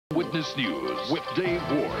Eyewitness News with Dave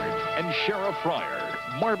Ward and Sheriff Fryer.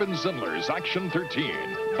 Marvin Zindler's Action 13.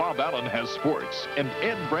 Bob Allen has sports and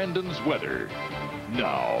Ed Brandon's weather.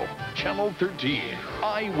 Now, Channel 13,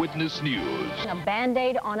 Eyewitness News. A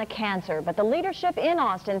Band-Aid on a cancer, but the leadership in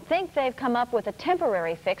Austin think they've come up with a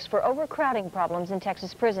temporary fix for overcrowding problems in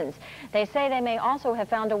Texas prisons. They say they may also have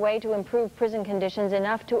found a way to improve prison conditions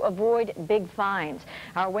enough to avoid big fines.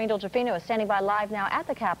 Our Wayne Delgefino is standing by live now at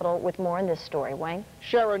the Capitol with more in this story. Wayne?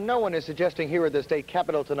 Sharon, no one is suggesting here at the state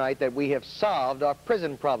capitol tonight that we have solved our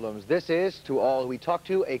prison problems. This is, to all we talk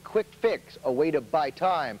to, a quick fix, a way to buy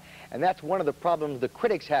time. And that's one of the problems the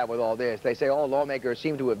critics have with all this. They say all lawmakers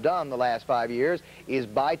seem to have done the last 5 years is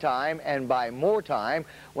buy time and buy more time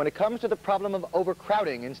when it comes to the problem of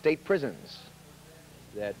overcrowding in state prisons.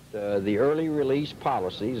 That the early release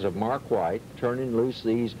policies of Mark White, turning loose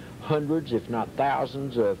these hundreds, if not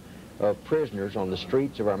thousands, of prisoners on the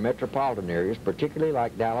streets of our metropolitan areas, particularly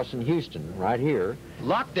like Dallas and Houston, right here.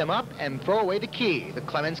 Lock them up and throw away the key, the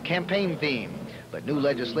Clements campaign theme. But new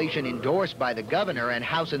legislation endorsed by the governor and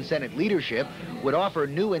House and Senate leadership would offer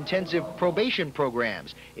new intensive probation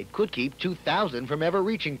programs. It could keep 2,000 from ever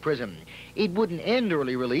reaching prison. It wouldn't end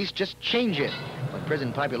early release, just change it. When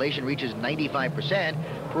prison population reaches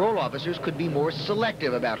 95%, parole officers could be more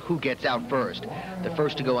selective about who gets out first. The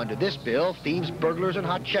first to go under this bill, thieves, burglars, and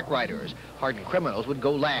hot check writers. Hardened criminals would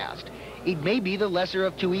go last. It may be the lesser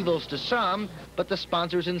of two evils to some, but the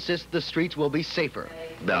sponsors insist the streets will be safer.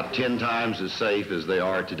 About 10 times as safe as they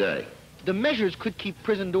are today. The measures could keep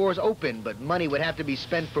prison doors open, but money would have to be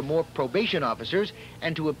spent for more probation officers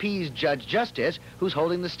and to appease Judge Justice, who's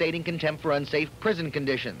holding the state in contempt for unsafe prison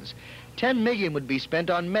conditions. $10 million would be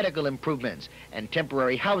spent on medical improvements, and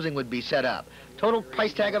temporary housing would be set up. Total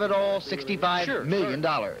price tag of it all, $65 million.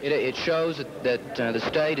 It shows that the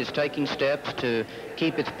state is taking steps to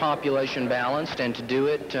keep its population balanced and to do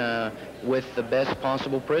it with the best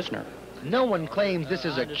possible prisoner. No one claims this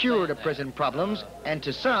is a cure to prison problems, and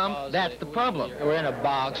to some, that's the problem. We're in a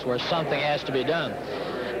box where something has to be done.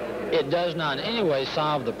 It does not in any way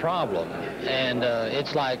solve the problem, and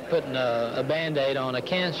it's like putting a Band-Aid on a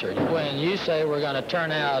cancer. When you say we're going to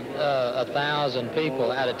turn out 1,000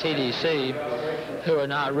 people out of TDC who are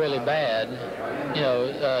not really bad, you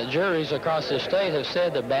know, juries across the state have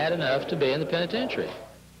said they're bad enough to be in the penitentiary.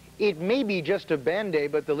 It may be just a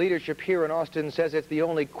Band-Aid, but the leadership here in Austin says it's the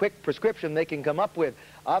only quick prescription they can come up with.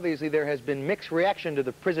 Obviously, there has been mixed reaction to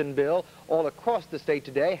the prison bill all across the state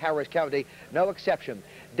today. Harris County, no exception.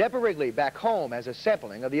 Deborah Wrigley back home has a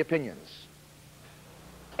sampling of the opinions.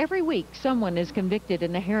 Every week, someone is convicted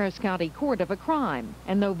in the Harris County Court of a crime.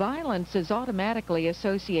 And though violence is automatically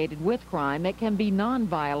associated with crime, it can be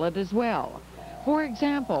nonviolent as well. For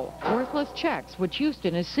example, worthless checks, which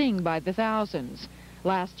Houston is seeing by the thousands.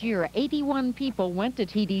 Last year, 81 people went to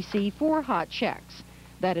TDC for hot checks.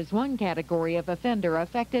 That is one category of offender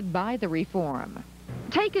affected by the reform.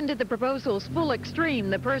 Taken to the proposal's full extreme,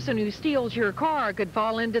 the person who steals your car could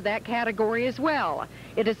fall into that category as well.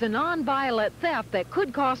 It is a non-violent theft that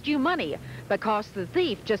could cost you money, but costs the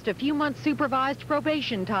thief just a few months supervised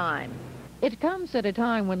probation time. It comes at a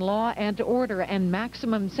time when law and order and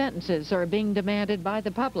maximum sentences are being demanded by the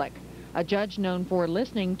public. A judge known for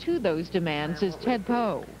listening to those demands is Ted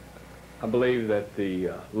Poe. I believe that the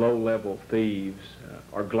low-level thieves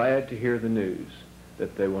are glad to hear the news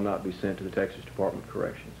that they will not be sent to the Texas Department of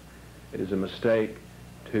Corrections. It is a mistake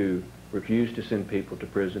to refuse to send people to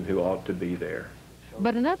prison who ought to be there.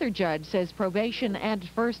 But another judge says probation and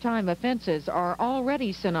first-time offenses are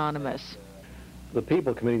already synonymous. The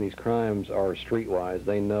people committing these crimes are streetwise.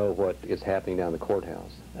 They know what is happening down the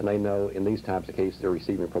courthouse. And they know in these types of cases they're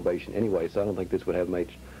receiving probation anyway, so I don't think this would have made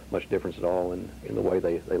much difference at all in the way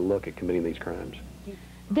they look at committing these crimes.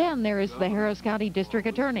 Then there is the Harris County District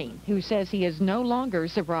Attorney, who says he is no longer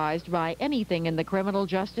surprised by anything in the criminal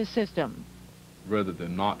justice system. Rather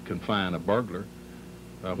than not confine a burglar,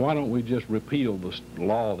 why don't we just repeal the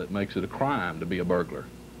law that makes it a crime to be a burglar?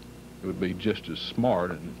 It would be just as smart,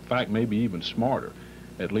 and in fact maybe even smarter.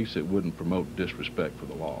 At least it wouldn't promote disrespect for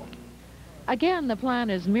the law. Again, the plan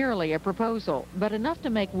is merely a proposal, but enough to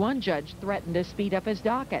make one judge threaten to speed up his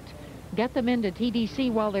docket. Get them into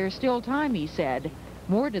TDC while there's still time, he said.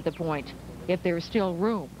 More to the point, if there's still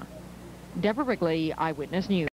room. Deborah Wrigley, Eyewitness News.